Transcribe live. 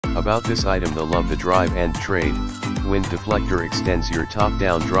About this item, the Love the Drive and Trade Wind Deflector extends your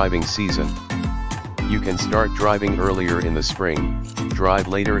top-down driving season. You can start driving earlier in the spring, drive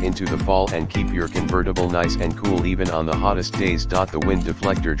later into the fall and keep your convertible nice and cool even on the hottest days. The wind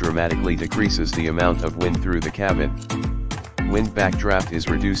deflector dramatically decreases the amount of wind through the cabin. Wind backdraft is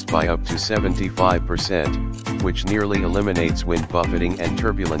reduced by up to 75%, which nearly eliminates wind buffeting and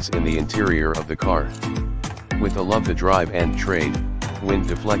turbulence in the interior of the car. With a Love the Drive and Trade Wind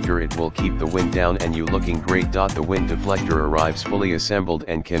Deflector, it will keep the wind down and you looking great. The wind deflector arrives fully assembled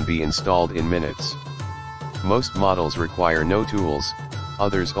and can be installed in minutes. Most models require no tools,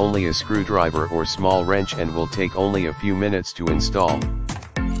 others only a screwdriver or small wrench and will take only a few minutes to install.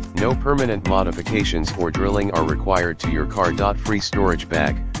 No permanent modifications or drilling are required to your car. Free storage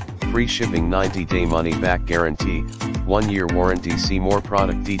bag, free shipping, 90-day money-back guarantee, 1-year warranty. See more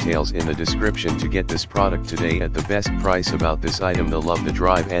product details in the description to get this product today at the best price. About this item, the Love the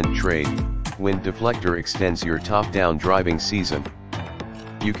Drive and Trade Wind Deflector extends your top-down driving season.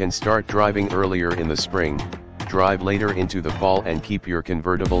 You can start driving earlier in the spring, drive later into the fall and keep your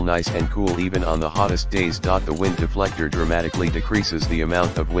convertible nice and cool even on the hottest days. The wind deflector dramatically decreases the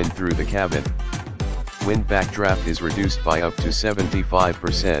amount of wind through the cabin. Wind backdraft is reduced by up to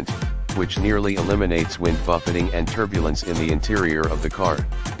 75%, which nearly eliminates wind buffeting and turbulence in the interior of the car.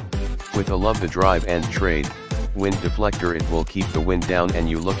 With a Love the Drive and Trade Wind Deflector, it will keep the wind down and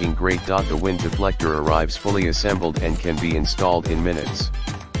you looking great. The wind deflector arrives fully assembled and can be installed in minutes.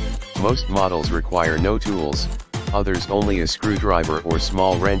 Most models require no tools, others only a screwdriver or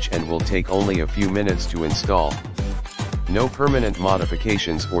small wrench and will take only a few minutes to install. No permanent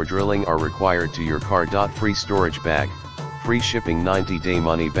modifications or drilling are required to your car. Free storage bag, free shipping, 90-day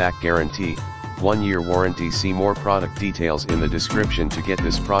money-back guarantee, 1-year warranty. See more product details in the description to get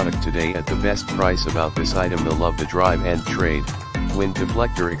this product today at the best price. About this item, the Love the Drive and Trade Wind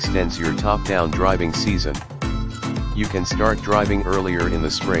Deflector extends your top-down driving season. You can start driving earlier in the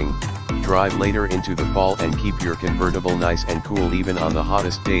spring, drive later into the fall and keep your convertible nice and cool even on the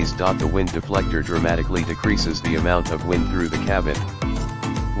hottest days. The wind deflector dramatically decreases the amount of wind through the cabin.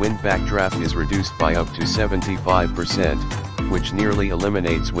 Wind backdraft is reduced by up to 75%, which nearly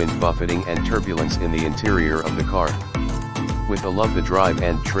eliminates wind buffeting and turbulence in the interior of the car. With a Love the Drive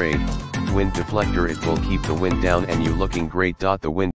and Trade Wind Deflector, it will keep the wind down and you looking great. The wind